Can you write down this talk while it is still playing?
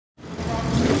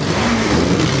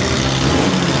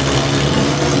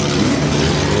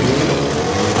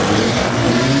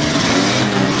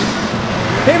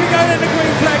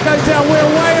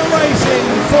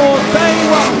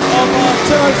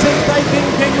6-day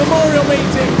Kingy Memorial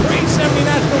meeting, pre-70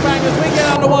 National Bangers. We get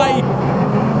underway.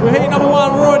 We're heat number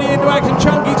one, we're already into action.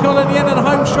 Chunky's gone at the end of the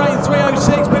home straight in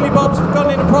 306. Billy Bob's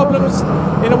gone into problems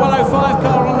in a 105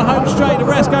 car on the home straight. The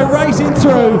rest go racing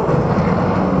through.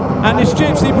 And this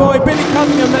Gypsy boy, Billy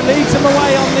Cunningham, that leads him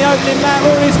away on the opening lap.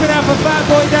 Oh, he's been out for Fat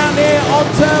Boy down here on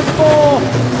turn 4.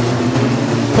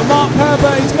 For Mark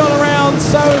Herbert, he's gone around.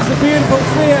 So is the beautiful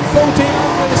Fiat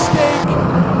 1400 Stig.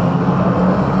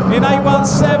 In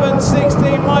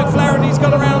 817-16, Mike Flaherty's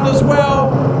gone around as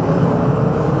well.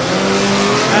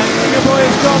 And Kingy Boy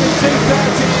has gone in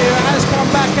 230 here, has come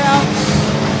back out.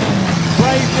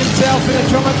 Braved himself in a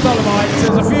Trump Dolomite.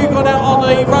 There's a few gone out on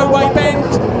the roadway bend.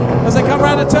 As they come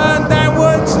round the turn,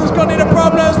 downwards, has gone into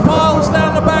problems, piles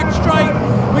down the back straight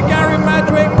with Gary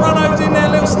Madwick. Bruno's in there,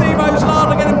 little Steve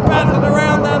O'Slarder getting battered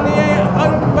around down the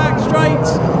back straight.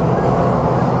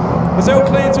 As they're all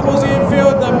clear towards the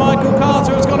infield, then Michael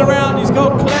Carter has gone around, he's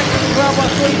got collected as well by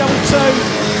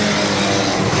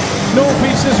 322.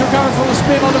 Northie's just recovering from the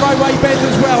spin on the roadway bend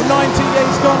as well. 90,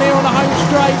 he's gone here on the home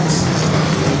straight.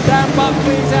 Dan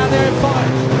Buckley's out there in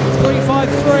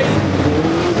 353.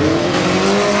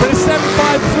 But it's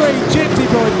 753, Gypsy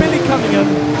boy, Billy Cunningham,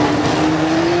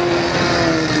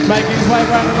 making his way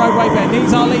around the roadway bend.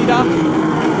 He's our leader.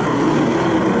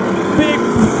 Big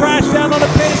crash down on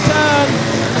the pit turn,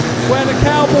 where the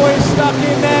Cowboy is stuck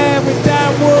in there with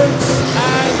Dan Woods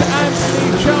and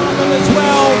Anthony Charman as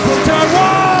well from turn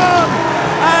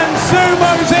 1. And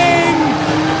Sumo's in.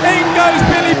 In goes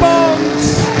Billy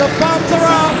Bonds. The thumbs are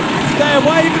up. They're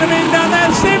waving him in down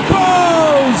there.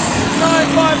 Simples.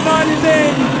 959 is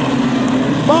in.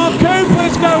 Mark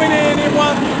Cooper's going in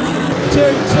 1-2-2.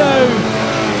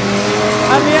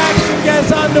 And the action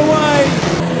gets underway.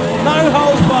 No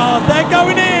holes barred. They're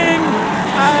going in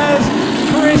as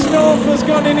Chris North has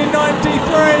gone in 93.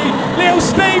 Little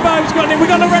Steve-O's gone in. We've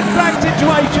got a red flag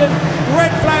situation. Red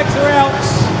flags are out.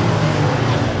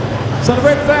 So the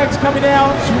red flag's coming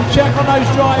out. We'll check on those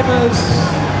drivers.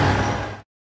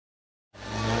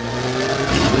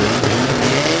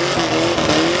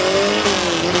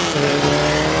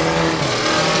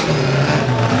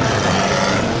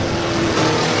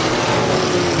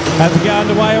 As we get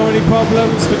underway, already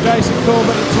problems for Jason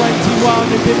Corbett at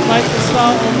 21, who didn't make the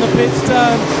start on the pits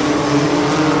turn.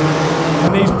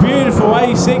 And these beautiful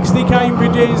A60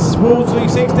 Cambridges, Wolseley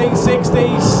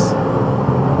 1660s,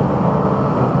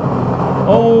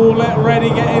 all ready,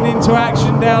 getting into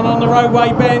action down on the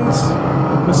roadway bends.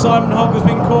 But Simon Hogg has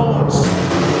been caught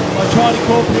by Charlie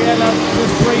Corpriella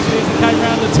just briefly as he came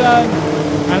round the turn.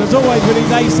 And as always with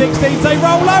these A16s, they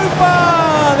roll over!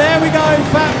 There we go,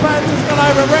 Fat Panther's gone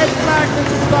over, red flag, this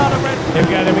is the start of red. Here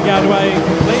we go, away,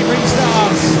 complete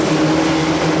restarts.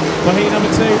 For heat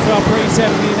number 2 for our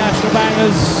pre-70 National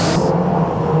Bangers.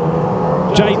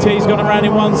 JT's gone around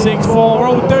in 164,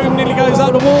 Old Doom nearly goes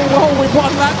up the wall with 1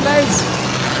 lap, Les.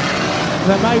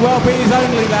 That may well be his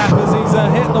only lap as he's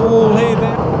hit the wall here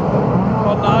then.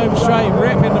 On the home straight,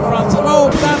 ripping the front,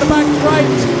 down the back straight.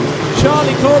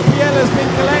 Charlie Corpriella's been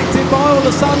collected by all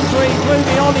the sundry,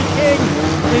 including Ollie King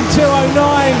in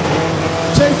 209.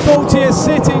 240 a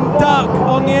sitting duck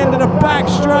on the end of the back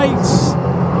straights.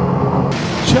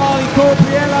 Charlie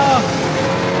Corpriella,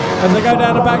 as they go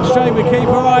down the back straight, we keep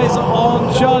our eyes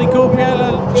on Charlie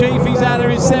Corpriella. Chief, he's out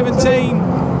there in 17.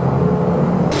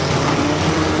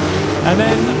 And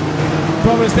then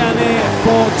problems down here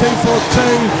for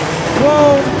 242.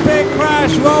 Whoa, big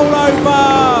crash, roll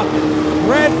over.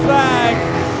 Red flag.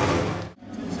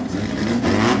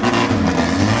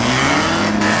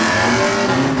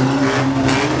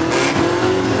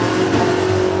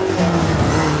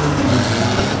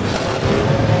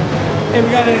 Here we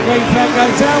go, the green flag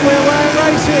goes down, we're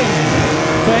racing.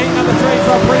 For heat number 3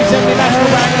 for our pre-70 National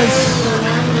Bangers.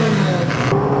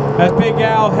 As Big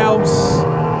Al helps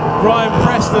Brian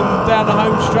Preston down the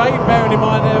home straight, bearing in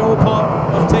mind they're all part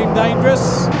of Team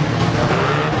Dangerous.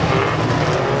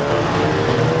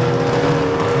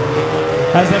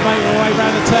 As they make their way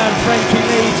round the turn, Frenchy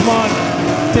leads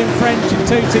Tim French in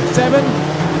 267.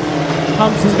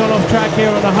 Humps has gone off track here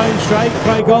on the home straight.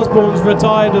 Craig Osborne's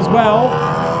retired as well.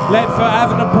 Letford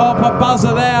having a pop, a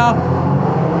buzzer there.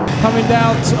 Coming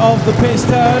down of the pit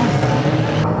turn.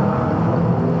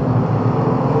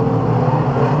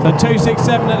 So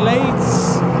 267 that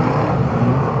leads.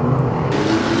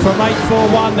 From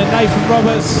 841, then Nathan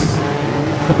Roberts.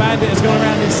 The Bandit has gone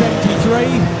around in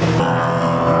 73.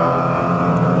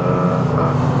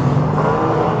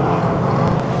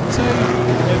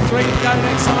 Three to go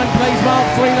next time, please Mark,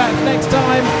 3 laps next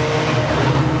time.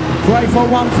 For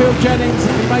 841, Phil Jennings,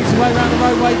 he makes his way around the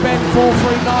roadway bend.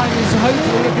 439 is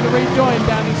hopefully looking to rejoin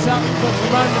Danny Sutton, but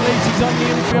Ramon Lees on the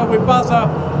infield with Buzzer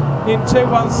in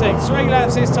 216. 3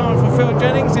 laps this time for Phil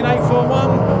Jennings in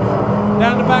 841.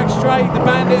 Down the back straight, the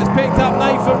Bandit has picked up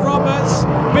Nathan Roberts.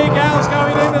 Big Al's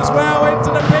going in as well.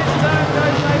 Into the pit turn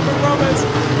goes Nathan Roberts,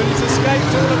 but he's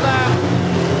escaped all of that.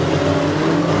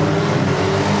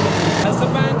 As the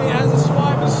Bandit has a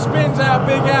swipe and spins out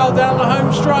Big Al down the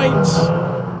home straight.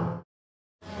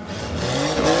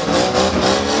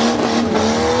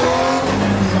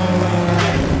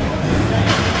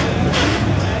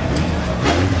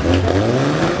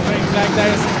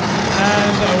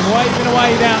 And waving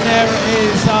away down there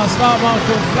is our start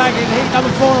marshal, flagging heat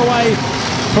number 4 away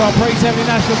for our pre-70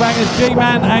 National Bangers.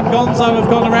 G-Man and Gonzo have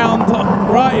gone around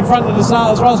right in front of the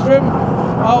starters rostrum.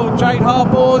 Oh, Jade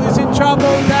Hardboard is in trouble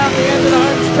down the end of the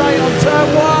home straight on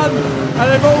turn 1. And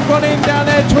they've all gone in down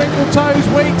there. Twinkle Toes,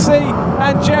 Weeksy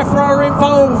and Jeffro are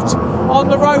involved on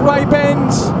the roadway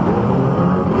bends.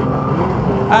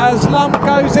 As Lump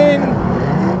goes in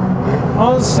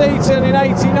on Seaton in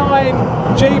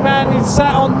 89, G-Man is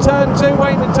sat on turn 2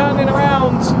 waiting to turn it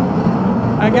around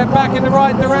and get back in the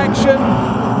right direction.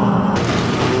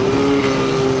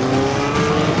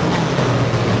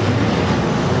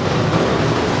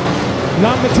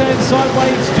 Number 10,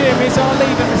 Sideways Jim is our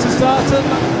leader, Mr. Starton.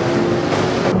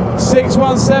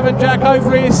 617, Jack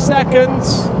Overy is second.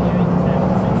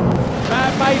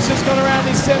 Matt Mason's gone around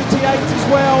his 78 as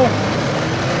well.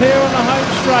 Here on the home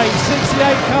straight,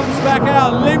 68 comes back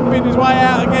out, limping his way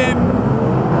out again.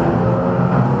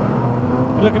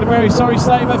 Look at a very sorry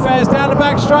state of affairs. Down the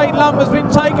back straight, Lump has been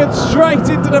taken straight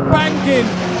into the banking.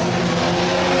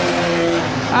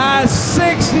 As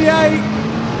 68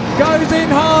 goes in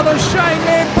hard on Shane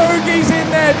Lynn, Boogie's in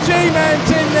there, G-Man's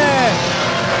in there.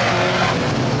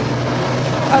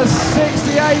 As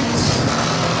 68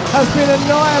 has been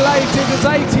annihilated, as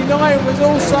 89 was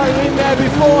also in there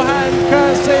beforehand,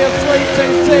 courtesy of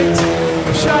 326,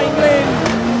 Shane Lynn.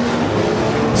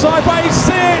 Sideways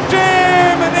sit,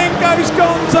 Jim, and in goes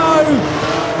Gonzo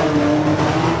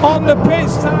on the pit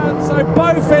stand, so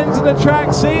both ends of the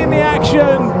track seeing the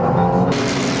action.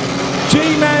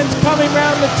 G-Man's coming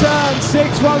round the turn,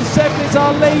 617 is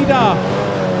our leader.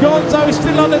 Gonzo is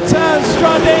still on the turn,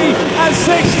 Struddy, and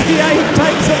 68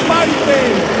 takes them both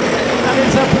in. And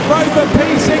it's a Rover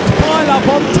P6 pile-up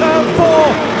on turn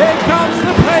 4. Here comes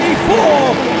the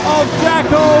P4 of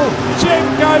Jackal. Jim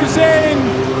goes in.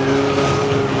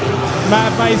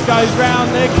 Mad Mace goes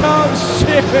round. There comes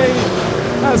Chippy.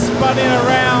 Spinning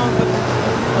around.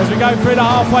 As we go through the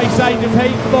halfway stage of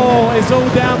Heat 4, it's all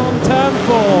down on turn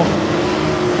 4.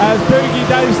 As Boogie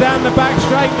goes down the back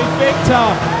straight with Victor.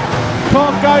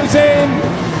 Con goes in.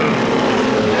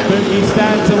 Boogie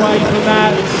stands away from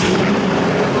that.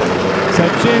 So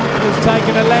Jim has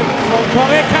taken a length from Con.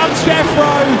 Here comes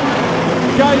Jeffro.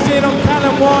 Goes in on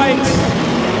Callum White.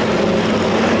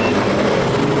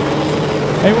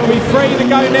 It will be free to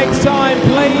go next time,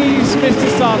 please, Mr.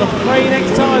 Starter. Free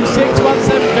next time,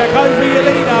 617, Jack over your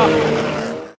leader.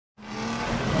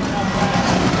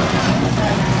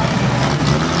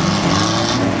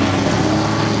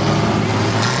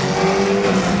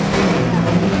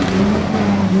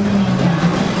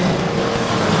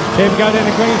 Here we go then,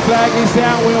 the green flag is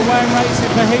down. We're away racing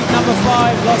for heat number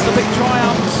 5. Lots of big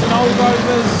triumphs and old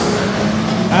rovers.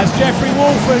 As Jeffrey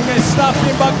Wolford gets stuffed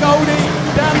in by Goldie.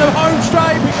 Down the home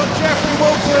straight, we've got Jeffrey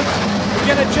Wolford. We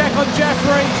get a check on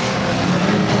Jeffrey.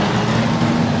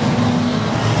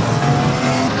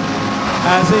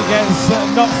 As he gets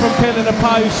knocked from pillar to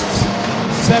post.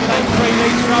 783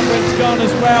 Leeds Rubber's gone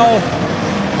as well.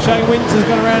 Shane Winter's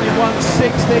gone around in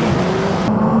 160.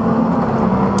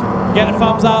 Get a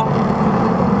thumbs up.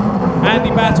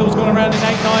 Andy Battle's gone around in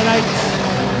 898.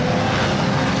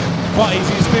 Quite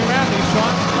easy to spin round these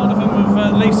triumphs. A lot of them have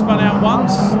at least spun out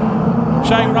once.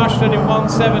 Shane Rushton in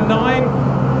 179.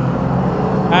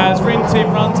 As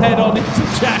Rintin runs head on into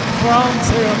Jack France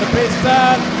here on the pit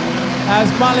turn.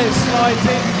 As Mullet slides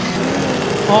in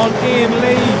on Ian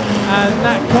Lee and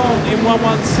Nat Con in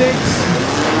 116.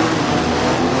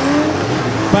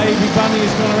 Baby Bunny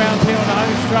has gone around here on the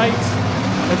home straight.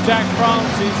 As Jack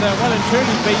France is well and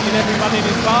truly beating everyone in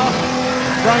his path.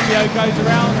 Romeo goes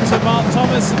around to Mark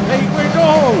Thomas and Pete Winter.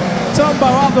 Oh, Tombo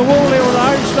up the wall here on the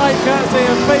home straight, courtesy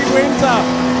of Pete Winter.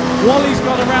 Wally's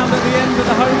gone around at the end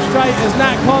of the home straight as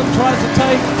Nat Con tries to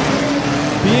take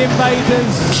the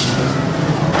Invaders.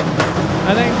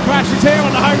 And then crashes here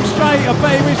on the home straight. I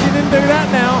bet he wish he didn't do that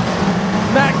now.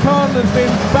 Nat Con has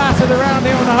been battered around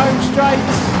here on the home straight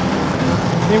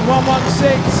in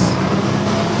 116.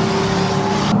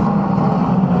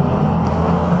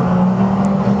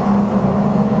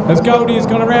 as Goldie has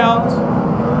gone around.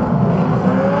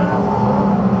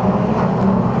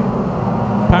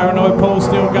 Paranoid Paul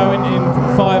still going in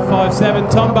 5.57.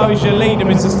 Tombo is your leader,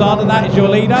 Mr. Starter. That is your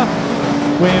leader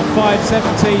with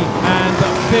 5.70 and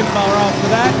Finbar after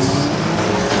that.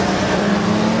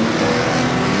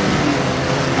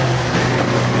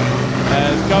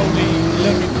 As Goldie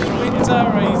looking for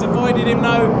Winter, he's avoided him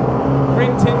though.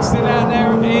 Brinton still out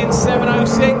there in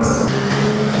 7.06.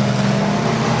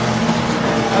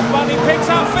 And Bunny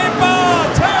picks up Finbar,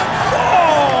 turn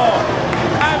 4!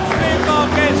 And Finbar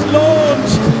gets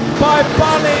launched by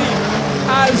Bunny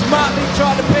as Muttley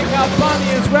tried to pick up Bunny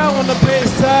as well on the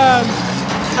Pierce turn.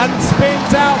 And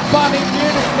spins out Bunny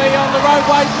beautifully on the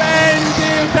roadway bend,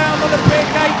 down on the pit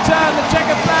gate turn, the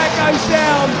checker flag goes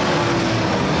down.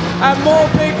 And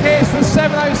more big hits for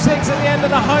 7.06 at the end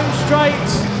of the home straight.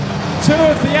 Two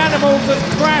of the animals have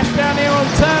crashed down here on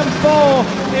turn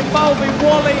 4, involving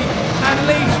Wally and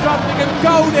Lee Strumping and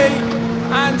Goldie.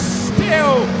 And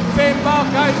still Finbar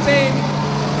goes in.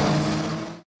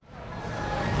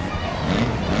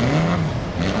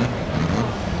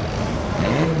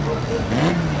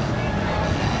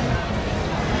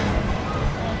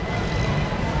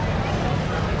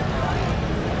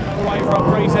 Away from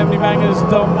Pre-70 Bangers,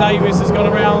 Dom Davis has gone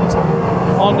around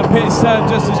on the pit turn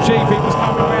just as Chiefy was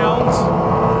coming round.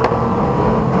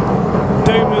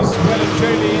 Doomer's well and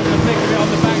truly in the thick of it on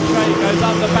the back straight, goes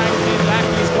under banking.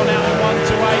 Lackey's gone out in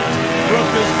 1.28.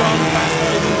 Rooker's gone back,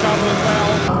 is in trouble as well.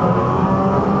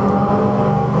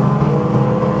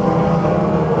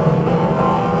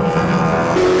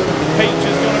 Peach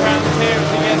has gone around the tier as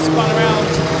he gets spun around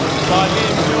by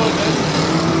Liam Jordan.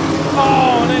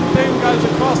 Oh, and then Doom goes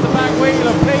across the back wheel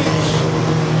of Peach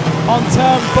on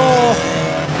turn 4.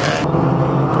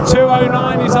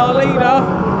 2.09 is our leader.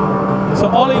 So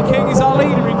Ollie King is our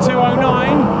leader in 2.09.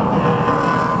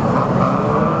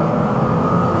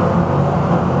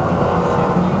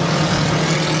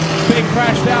 Big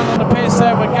crash down on the piss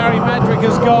there where Gary Madrick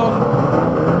has gone.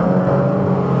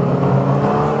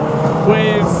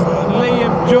 With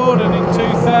Liam Jordan in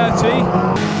 2.30.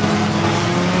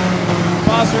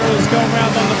 Buzzer has gone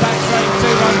round on the back straight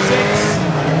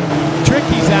 2.16.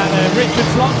 Tricky's out there. Richard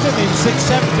Flockton in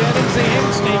 6.70. I didn't see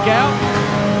him sneak out.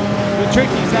 But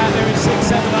Tricky's out there in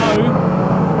 6.70.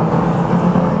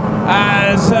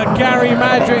 As Gary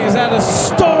Madrick has had a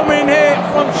storming hit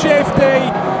from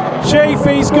Shifty.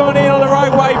 Chiefy's gone in on the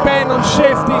roadway bend on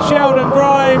Shifty. Sheldon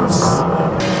Grimes.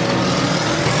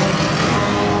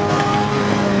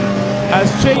 As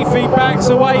Chiefy backs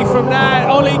away from that,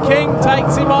 Ollie King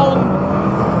takes him on.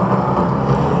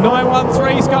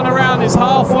 9.13's gone around, is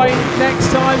halfway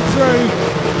next time through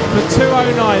for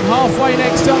 2.09. Halfway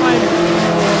next time.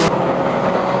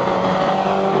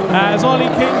 As Ollie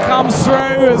King comes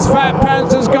through, as Fat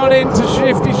Panther's gone into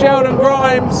Shifty Sheldon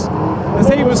Grimes, as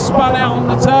he was spun out on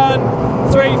the turn.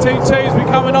 3.22's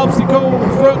become an obstacle.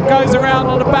 Rook goes around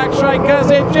on the back straight,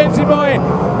 goes in, Gypsy Boy,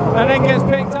 and then gets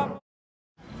picked up.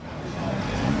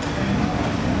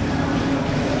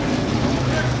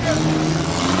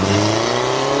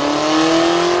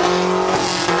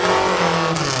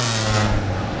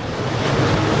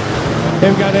 Here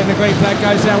we go then, the green flag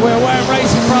goes down. We're away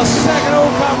racing for our second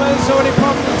all-comers. Already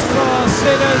problems for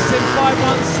Sinners in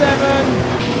 5.17.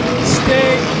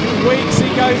 Sting,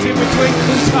 Weeksy goes in between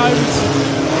the toes.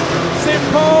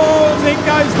 Simples, in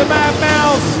goes the Mad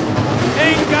Mouse.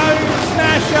 In goes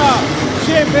Nasher,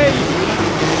 Chippy,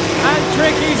 and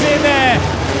Tricky's in there.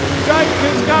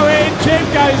 Joker's go in, Chip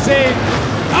goes in.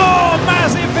 Oh,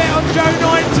 massive hit on Joe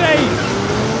 90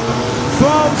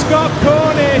 from Scott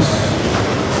Cornish.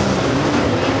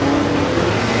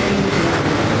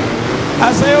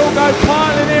 As they all go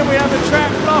piling in, we have a track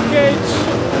blockage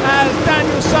as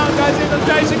Daniel Sun goes in on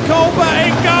Jason Colbert. In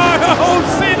goes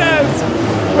Sinners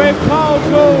with Carl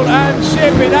Gould and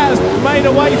Shippy. That has made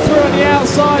a way through on the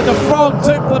outside. The Frog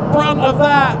took the brunt of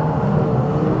that.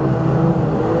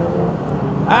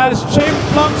 As Chimp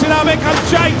blocks it up, here comes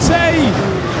JT.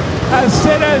 As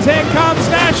Sinners, here comes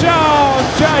Nasher.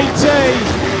 JT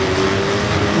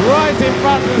right in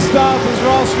front of the starters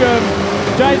rostrum.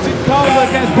 Jason Colbert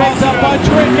gets picked up by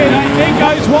Tricky, in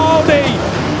goes Waldy,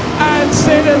 and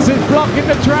Sinners is blocking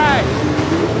the track.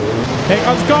 Here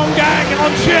comes Gong Gang on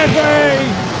Chippy,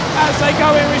 as they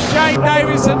go in with Shane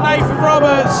Davis and Nathan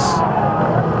Roberts.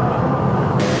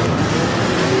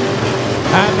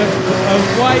 And a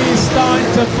way is starting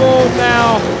to form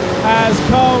now, as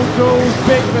Carl Gould's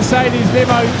big Mercedes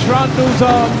limo trundles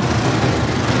on.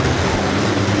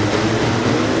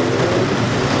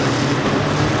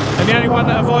 And the only one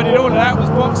that avoided all of that was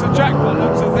Boxer Jackpot.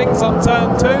 Looks at things on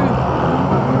turn 2.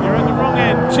 You're in the right. wrong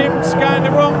end. Chimps going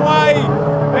the wrong way.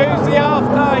 Who's the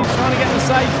after? He's trying to get the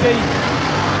safety.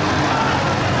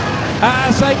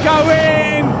 As they go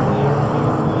in,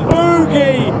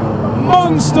 Boogie,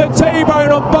 monster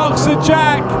T-bone on Boxer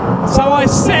Jack. So I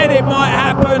said it might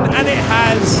happen, and it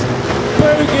has.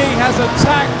 Boogie has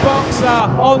attacked Boxer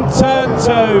on turn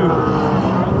 2.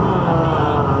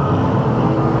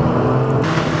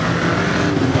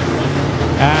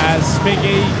 As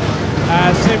Smiggy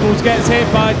Symbols gets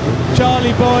hit by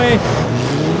Charlie Boy.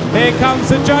 Here comes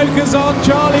the Jokers on.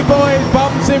 Charlie Boy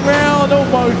bumps him round,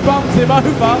 almost bumps him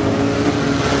over.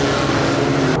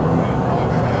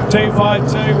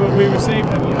 252 will be received.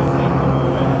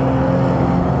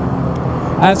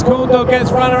 As Corndog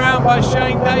gets run around by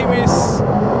Shane Davis.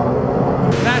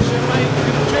 Nasher may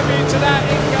contribute to that.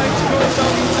 In goes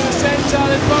Corndog into the centre.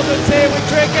 There's problems here with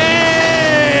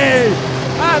Tricky.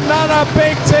 Another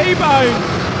big T-bone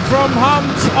from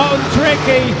Hunt on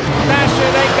Tricky. Nasher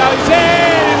then goes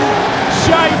in.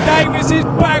 Shane Davis is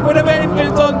back with a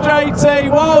vengeance on JT.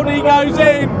 Wildy goes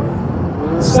in.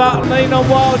 Sutton lean on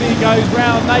Wildy goes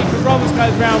round. Nathan Roberts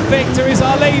goes round. Victor is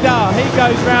our leader. He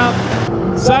goes round.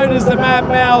 So does the Mad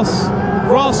Mouse.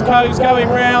 Roscoe's going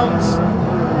round.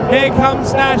 Here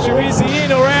comes Nasher. Is he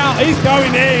in or out? He's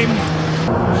going in.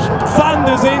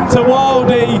 Thunders into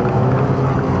Wildy.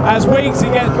 As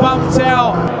Weeksy gets bumped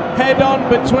out, head on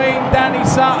between Danny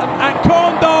Sutton and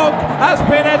Corndog has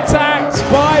been attacked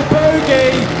by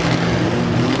Boogie.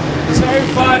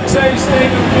 252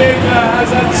 Stephen Bugler has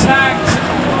attacked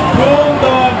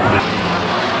Corndog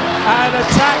and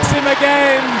attacks him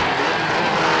again.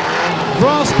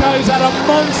 Roscoe's had a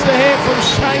monster hit from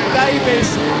Shane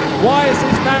Davis. Why is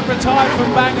this man retired from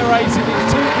banger racing? He's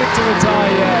too good to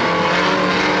retire yet.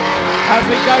 As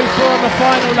we go through on the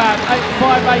final lap,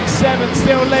 8587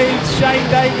 still leads. Shane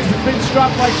Davis has been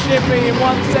struck by Shippy in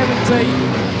 170.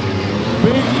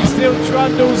 Boogie still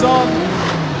trundles on.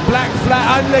 Black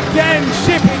flat, and again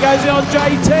Shippy goes in on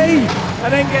JT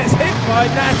and then gets hit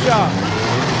by Nasher.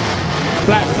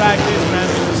 Black flag this man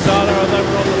to the starter, although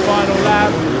we're on the final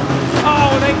lap.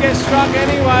 Oh, and then gets struck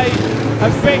anyway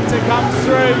as Victor comes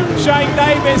through. Shane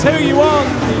Davis, who you on?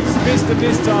 He's missed it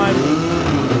this time.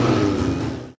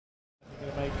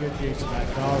 Good use of that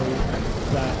car.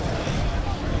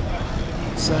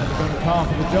 Certainly got a car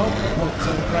for the job, but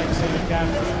great seeing Gav.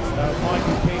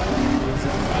 Michael King is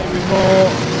maybe more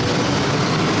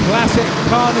classic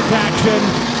carnage action.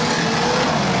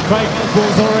 Craig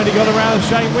Oswald's already got around.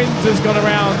 Shane Winter's got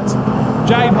around.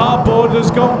 Jade Hardboard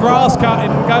has gone grass cutting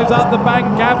and goes up the bank.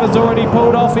 Gav has already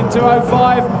pulled off in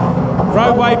 205.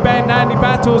 Roadway Bend, Andy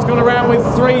Battle's gone around with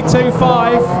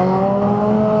 325.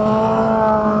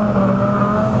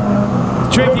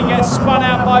 Tricky gets spun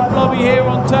out by Blobby here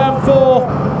on turn 4.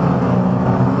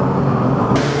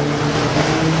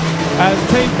 As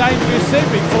Team Dangerous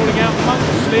Sydney falling out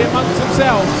amongst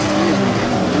themselves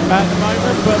at the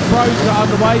moment, but pros are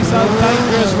underway, so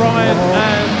Dangerous Ryan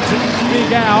and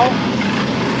Big Al.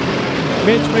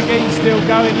 Mitch McGee still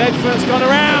going. Ledford's gone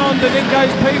around, and in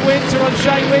goes Pete Winter on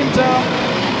Shane Winter.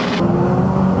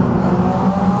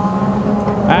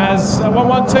 As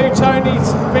 112 Tony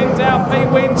spins out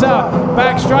Pete Winter.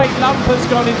 Back straight, Lumper's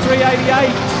gone in 388.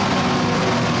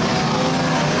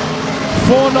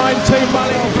 492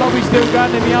 Mullet, Blobby still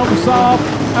going in the old Saab.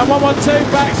 And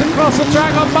 112 backs across the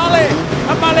track on Mullet.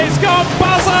 And Mullet's gone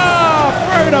buzzer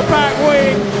through the back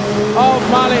wing of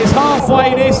Mullet's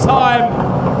halfway this time.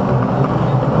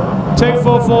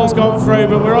 244's gone through,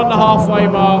 but we're on the halfway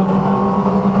mark.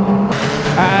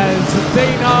 As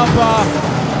Dean Harper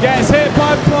gets hit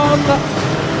by Bond.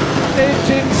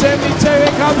 Engine 72, here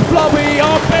comes Blobby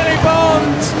on Billy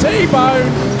Bond.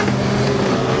 T-bone.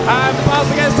 And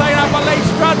Buzzer gets taken up by Lee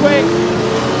Strudwick.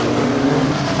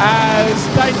 As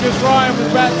Dangerous Ryan was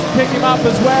about to pick him up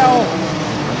as well.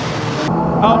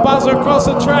 Oh, Buzzer across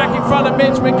the track in front of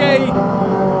Mitch McGee.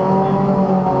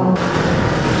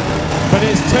 But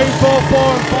it's 244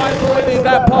 and 5 in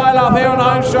that pile up here on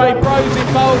home straight. Bros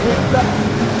involved with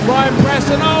Ryan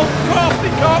Preston, oh, crafty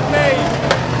Cockney!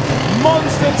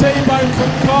 Monster T-bone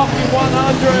from Cockney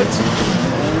 100.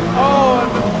 Oh,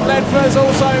 and Ledford's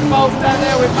also involved down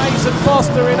there with Mason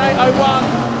Foster in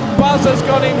 801. Buzzer's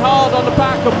gone in hard on the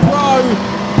back of Pro.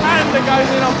 Panda goes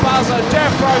in on Buzzer.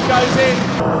 Jeffro goes in.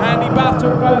 Andy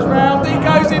Battle goes round. He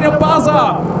goes in on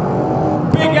Buzzer.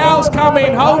 Big Al's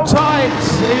coming. Hold tight.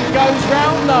 He goes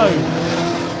round though.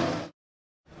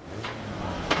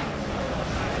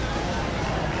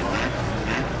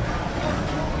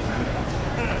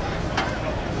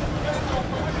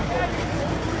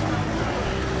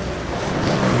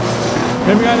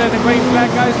 Here we go then, the green flag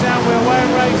goes down, we're away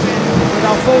racing with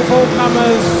our full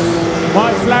comers.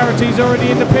 Mike Flaherty's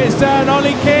already in the pits turn.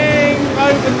 Ollie King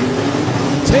over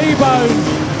T-bone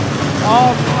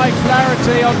of Mike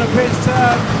Flaherty on the pits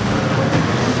turn.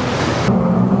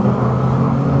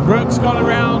 Brooks gone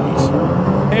around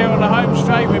here on the home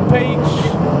straight with Peach.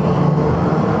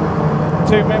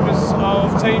 Two members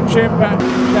of Team Chim back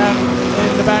down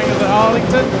in the Bangers at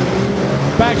Arlington.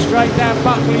 Back straight down,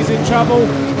 Buckley's in trouble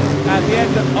at the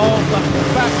end of the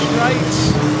back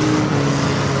straight.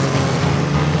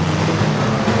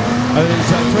 There's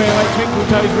 308 Twinkle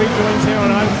Toes rejoins here on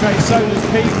the home straight, so does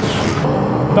Peach.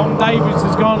 Dom Davis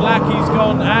has gone, Lackey's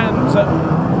gone, and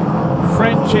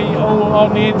Frenchie all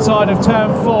on the inside of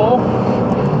turn 4.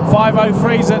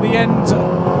 503's at the end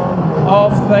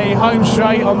of the home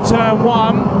straight on turn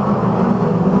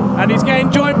 1. And he's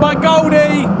getting joined by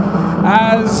Goldie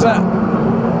as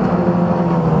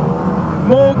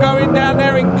more going down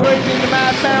there, including the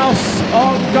Mad Mouse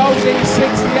on Goldie.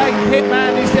 68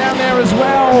 Hitman is down there as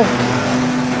well.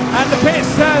 And the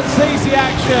pits turn sees the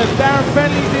action. Darren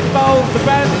Fenley's involved, the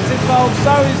Bandit's involved,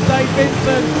 so is Dave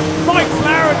Vincent. Mike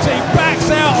Flaherty backs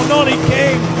out on Ollie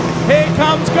King. Here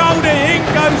comes Goldie, in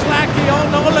goes Lackey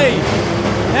on Ollie.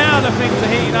 Now the things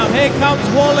are heating up. Here comes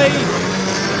Wally.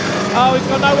 Oh, he's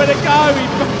got nowhere to go. He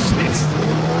pushes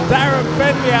Darren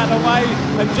Fenley out of the way,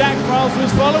 and Jack France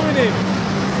was following him.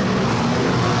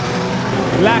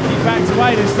 Lackey backs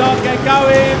away, they start to get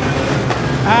going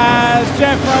as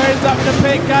Jeffro ends up in the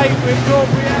pit gate with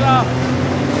Corpiella.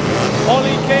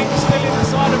 Ollie King still in the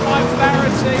side of Mike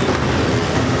Flaherty.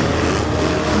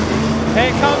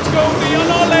 Here comes Goldie on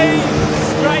Ollie,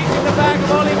 straight in the back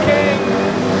of Ollie King.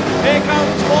 Here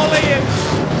comes Wally and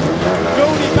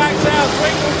Goldie backs out,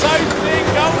 Twinkle Toes is in,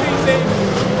 Goldie's in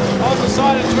on the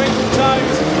side of Twinkle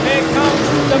Toes. Here comes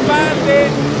the Bandit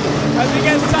as he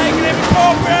gets taken in with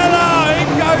Corpiella. In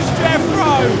goes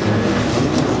Jeffro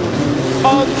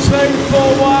on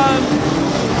 2-4-1.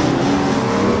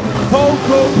 Paul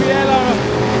Corpiella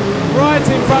right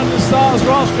in front of the starters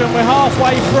rostrum. We're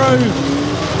halfway through.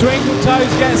 Twinkle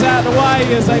Toes gets out of the way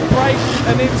as they break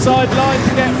an inside line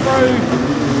to get through.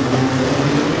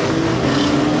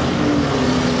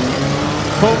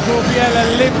 Paul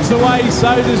Corpiella limps away,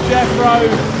 so does Jeffro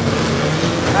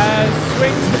as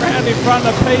swings around in front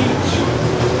of Peach.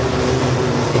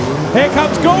 Here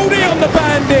comes Goldie on the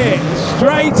Bandit,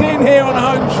 straight in here on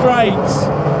home straight.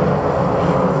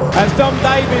 As Dom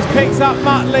Davis picks up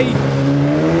Muttley,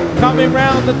 coming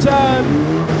round the turn.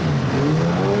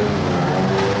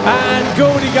 And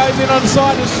Goldie goes in on the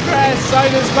side of stress, so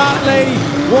does Muttley.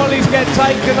 Wally's get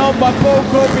taken on by Paul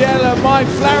Corpiella. Mike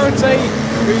Flaherty,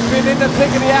 who's been in the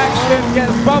thick of the action,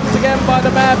 gets bumped again by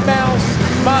the Mad Mouse.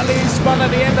 Muttley is spun at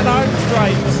the end of the home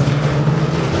straight.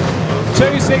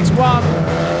 261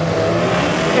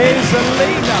 is the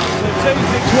leader. So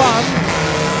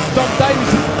 261, Dom Davis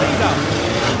is the leader.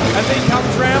 As he comes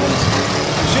round,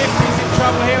 Shifty's in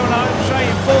trouble here on the home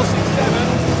straight in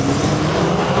 467.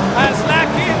 As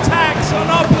Lackey attacks on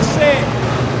opposite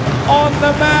on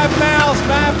the Mad Mouse.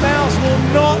 Mad Mouse will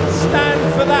not stand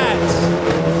for that.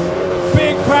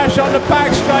 Big crash on the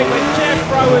back straight when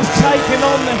Jeffro has taken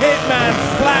on the Hitman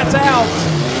flat out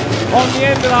on the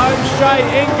end of the home straight.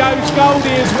 In goes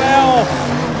Goldie as well.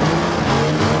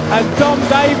 And Dom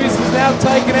Davis is now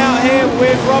taken out here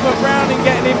with Robert Browning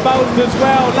getting involved as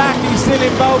well. Lackey still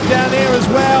involved down here as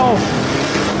well.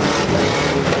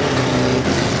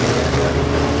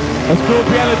 As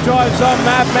Corpiella drives on,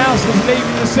 Mad Mouse is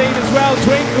leaving the scene as well.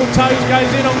 Twinkle Toes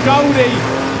goes in on Goldie.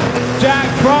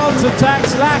 Jack France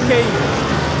attacks Lackey.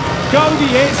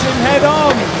 Goldie hits him head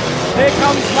on. Here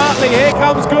comes Muttley, here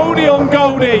comes Goldie on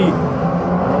Goldie.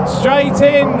 Straight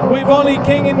in with Ollie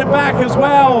King in the back as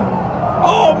well.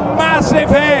 Oh, massive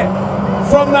hit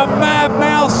from the Mad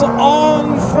Mouse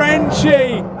on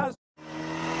Frenchie.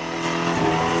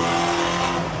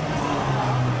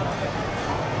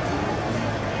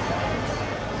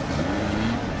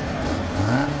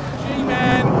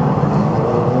 G-Man,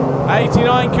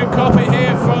 89 could cop it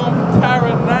here from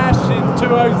Darren Nash in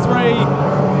 203.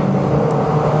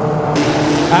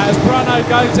 As Bruno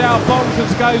goes out,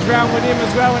 Bonkers goes round with him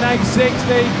as well in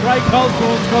 860. Ray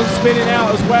Osborne's gone spinning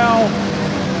out as well.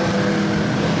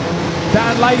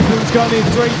 Dan Latham's gone in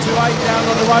 328 down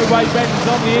on the roadway. Benton's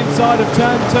on the inside of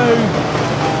turn 2.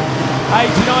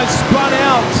 89 spun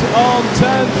out on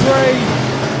turn 3.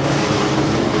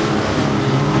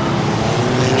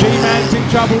 G-Man's in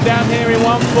trouble down here in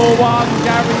 141.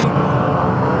 Gary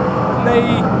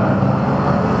Lee.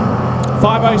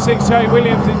 506 Terry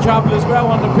Williams in trouble as well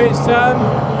on the pits turn.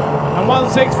 And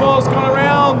 164's gone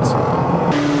around.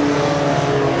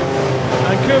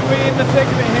 And could be in the thick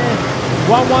of it here.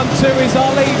 112 is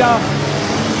our leader.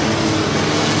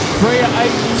 3 at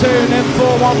 8-2, then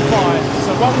 4-1-5.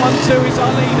 So 1-1-2 is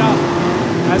our leader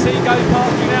as he goes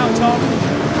past you now, Tom.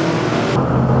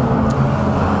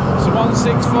 So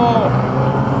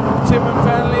 1-6-4. Tim and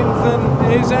Van Linthen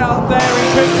is out there. He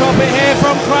could top it here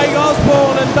from Craig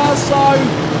Osborne and does so.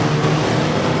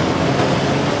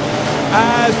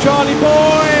 As Charlie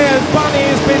Boy, as Bunny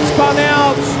has been spun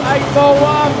out.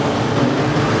 8-4-1.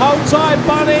 Hold tight,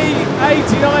 Bunny.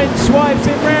 89 swipes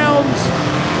it round.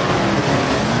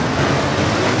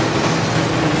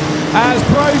 As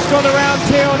Pro's gone around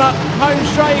here on a home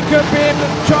straight, could be in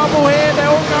trouble here.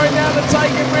 They're all going down the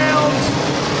taking round.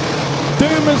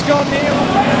 Doomer's gone here.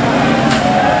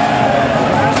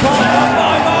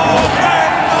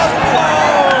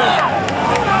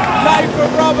 Nathan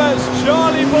Roberts,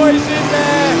 Charlie Boy's in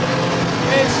there.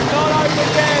 It's not over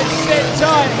yet. Sit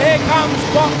tight. Here comes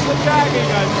Boxer Jack. He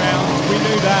goes round. We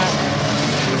knew that.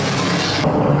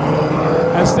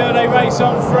 And still they race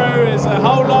on through. There's a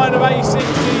whole line of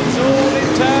A60s all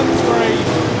in turn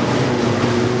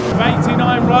 3.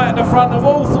 89 right at the front of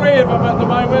all three of them at the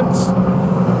moment.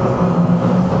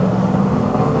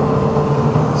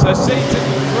 So seated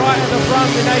right at the front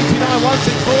in 89.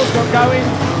 164's got going.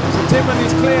 So Timon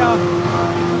is clear.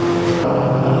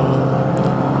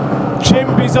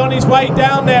 Chimp is on his way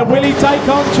down there. Will he take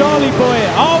on Charlie Boy?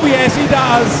 Oh yes, he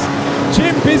does.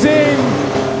 Chimp is in.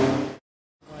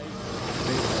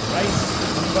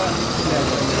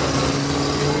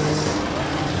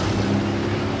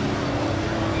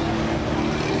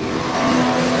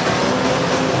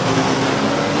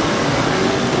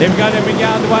 Here we go, then we get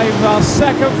underway with our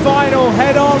second final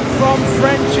head-on from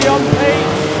Frenchie on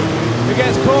Peach, who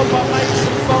gets caught by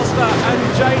Mason Foster and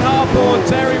Jane Harper.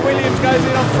 Terry Williams goes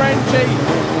in on Frenchie,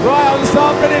 right on the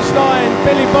start-finish line.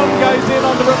 Billy Bond goes in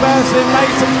on the reversing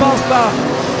Mason Foster.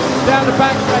 Down the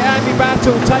back straight, Andy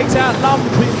Battle takes out Lump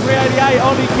in 388.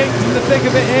 Ollie King's in the thick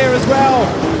of it here as well.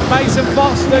 Mason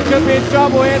Foster could be in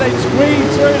trouble here. They squeeze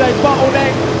through, they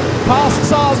bottleneck past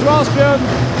Sars Rostrum.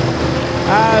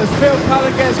 As Phil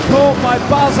Cullen gets caught by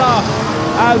Buzzer,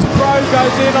 as Pro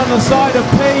goes in on the side of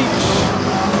Peach.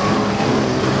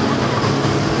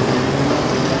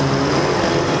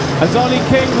 As Ollie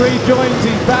King rejoins,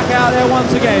 he's back out there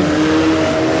once again.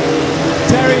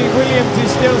 Terry Williams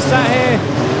is still sat here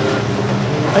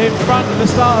in front of the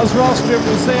starters rostrum.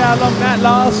 We'll see how long that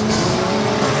lasts.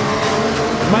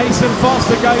 Mason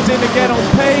Foster goes in again on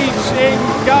Peach. In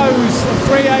goes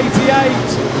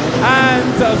 388.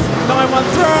 And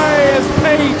 913 as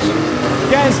Peach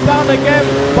gets done again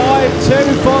by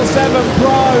 247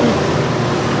 Pro.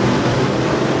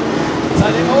 So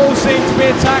they all seem to be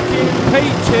attacking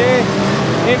Peach here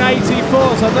in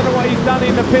 84. So I don't know what he's done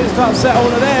in the pits to upset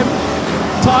all of them.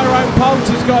 Tyrone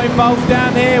Poulter's got involved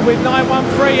down here with 913.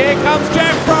 Here comes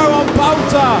Jeffro on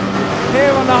Poulter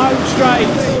here on the home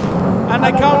straight. And they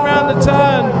come round the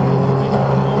turn.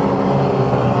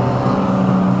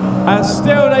 And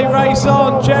still they race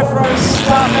on. Jeffro's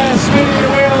stuck there spinning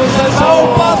the wheels as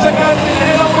Buzzer goes in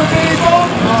head on with Billy Bond.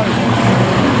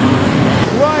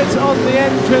 Right on the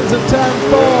entrance of turn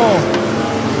 4.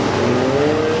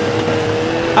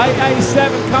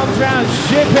 887 comes round.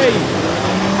 Shippy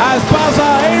as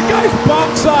Buzzer. Here goes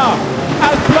Boxer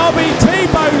as Blobby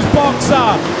T-bows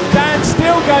Boxer. Dan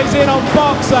still goes in on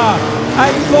Boxer.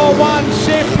 841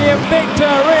 Shifty and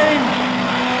Victor in.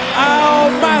 Oh,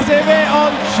 massive hit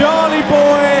on Charlie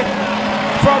Boy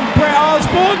from Brett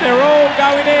Osborne. They're all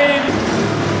going in.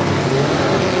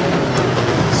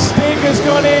 Stig has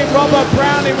gone in. Robert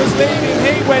Browning was leading.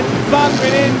 He went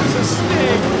thundering into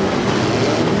Stig.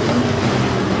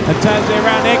 And turns it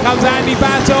around. Here comes Andy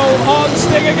Battle on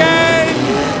Stig again.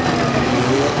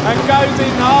 And goes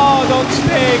in hard on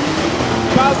Stig.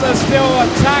 Buzzer still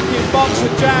attacking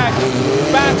Boxer Jack.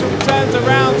 Battle turns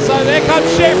around. So there comes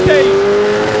Shifty.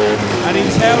 And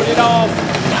he's held it off.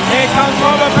 Here comes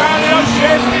Robert Browning on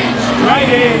Shifty. Straight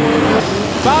in.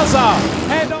 Buzzer,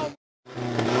 head on.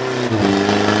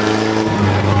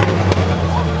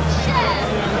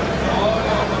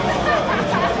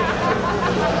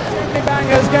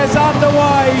 Bangers gets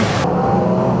underway.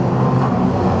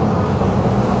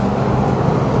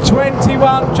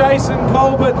 21, Jason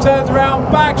Colbert turns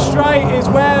around. Back straight is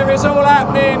where it's all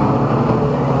happening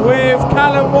with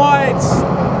Callum White.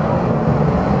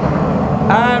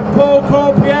 And Paul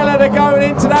Corpiella, they're going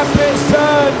into that pits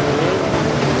turn.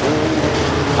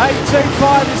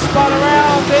 825 is spun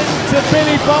around into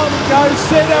Billy Bond, goes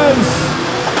Sinners.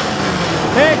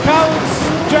 Here comes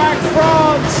Jack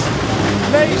France.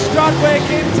 Lee Strudwick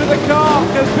into the car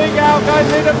as Big Al goes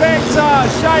into Victor.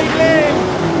 Shane Lynn,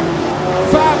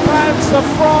 Fat Pants the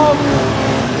Frog,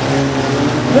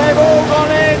 They've all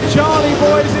gone in. Charlie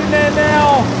Boy's in there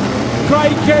now.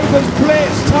 Craig Cooper's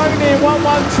blitz. Tony 112.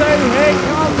 Here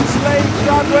comes Lee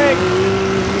Strudwick.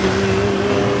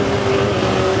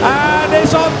 And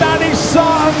it's on Danny's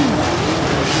son.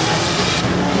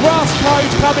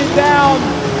 Roscoe's coming down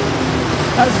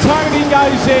as Tony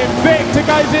goes in. Victor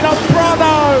goes in on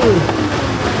Bruno.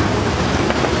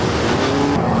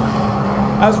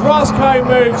 As Roscoe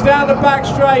moves down the back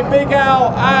straight, Big Al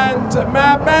and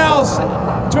Mad Mouse.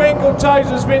 Twinkle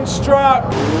Toes has been struck.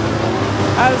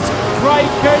 As Craig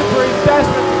Cooper is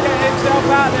desperate to get himself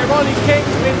out there. Ronnie King's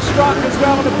been struck as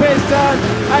well on the piston.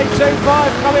 825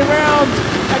 coming round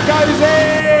and goes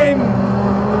in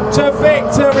to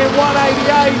Victor in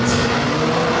 188.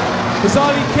 As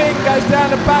Ollie King goes down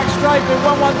the back straight with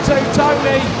 112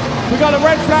 Tony. We've got a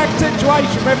red flag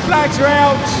situation. Red flags are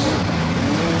out.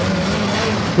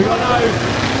 We got no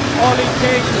Ollie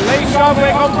King, Lee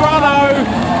Strudwick on Bruno.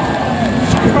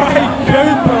 Craig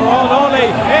Cooper on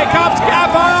Ollie. Here comes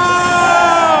Gaffer!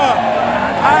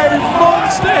 A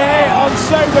monster hit on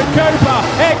Super Cooper.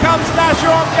 Here comes Nasher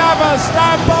on Gaffer.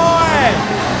 Stand by.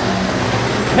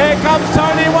 Here comes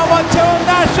Tony 112 on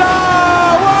Nasher.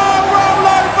 Whoa, roll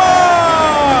over!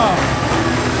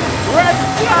 Red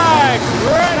flag.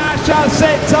 Nasher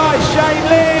sit tight. Shane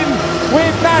Lynn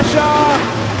with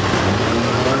Nasher.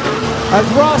 As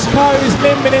Roscoe is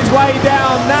limping his way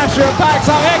down, Nasher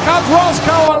backs up. Here comes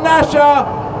Roscoe on Nasher.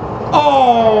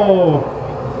 Oh!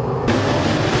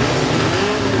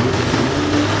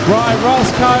 Right,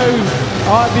 Roscoe.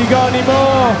 Have you got any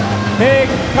more? Here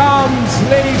comes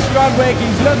Lee Strudwick.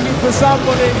 He's looking for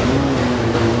somebody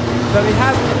that he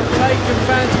hasn't taken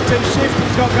fancy to. Shift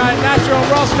he's got going. Nasher on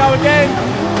Roscoe again.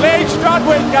 Lee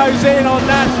Strudwick goes in on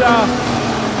Nasher.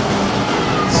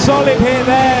 Solid hit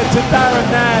there to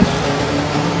Darren Nash.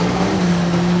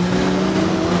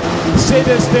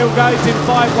 Sidder still goes in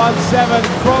 517.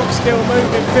 Frog still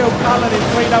moving. Phil Cullen in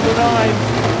 399.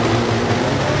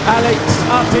 Alex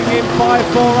Utting in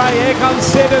 548. Here comes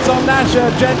Sidders on Nasher.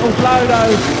 Gentle blow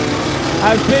though.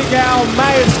 As Big Al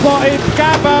may have spotted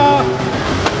Gabba.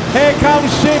 Here comes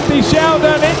Shifty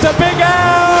Sheldon into Big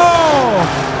Al.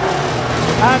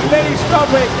 And Lee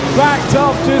Strudwick backed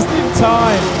off just in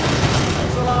time.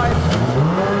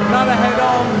 Another head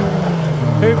on.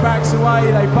 Who backs away?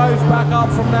 They both back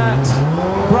up from that.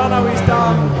 Bruno is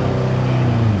done.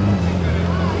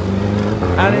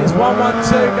 And it's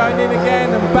 112 going in again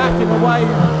and backing away.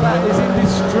 That is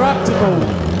indestructible.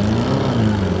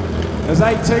 As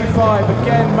 825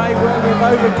 again may well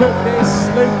have overcooked this.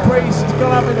 Luke Priest has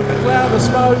gone up in a cloud of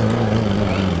smoke.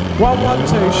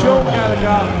 112, Sean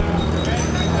Gallagher.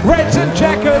 Reds and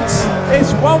checkers.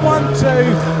 It's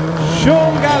 112.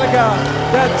 Sean Gallagher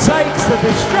that takes the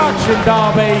Destruction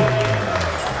Derby.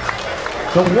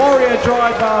 The Warrior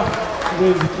driver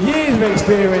with years of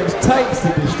experience takes the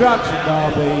Destruction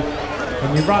Derby.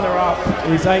 And your runner-up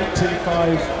is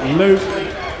 825 Luke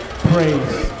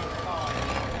Priest.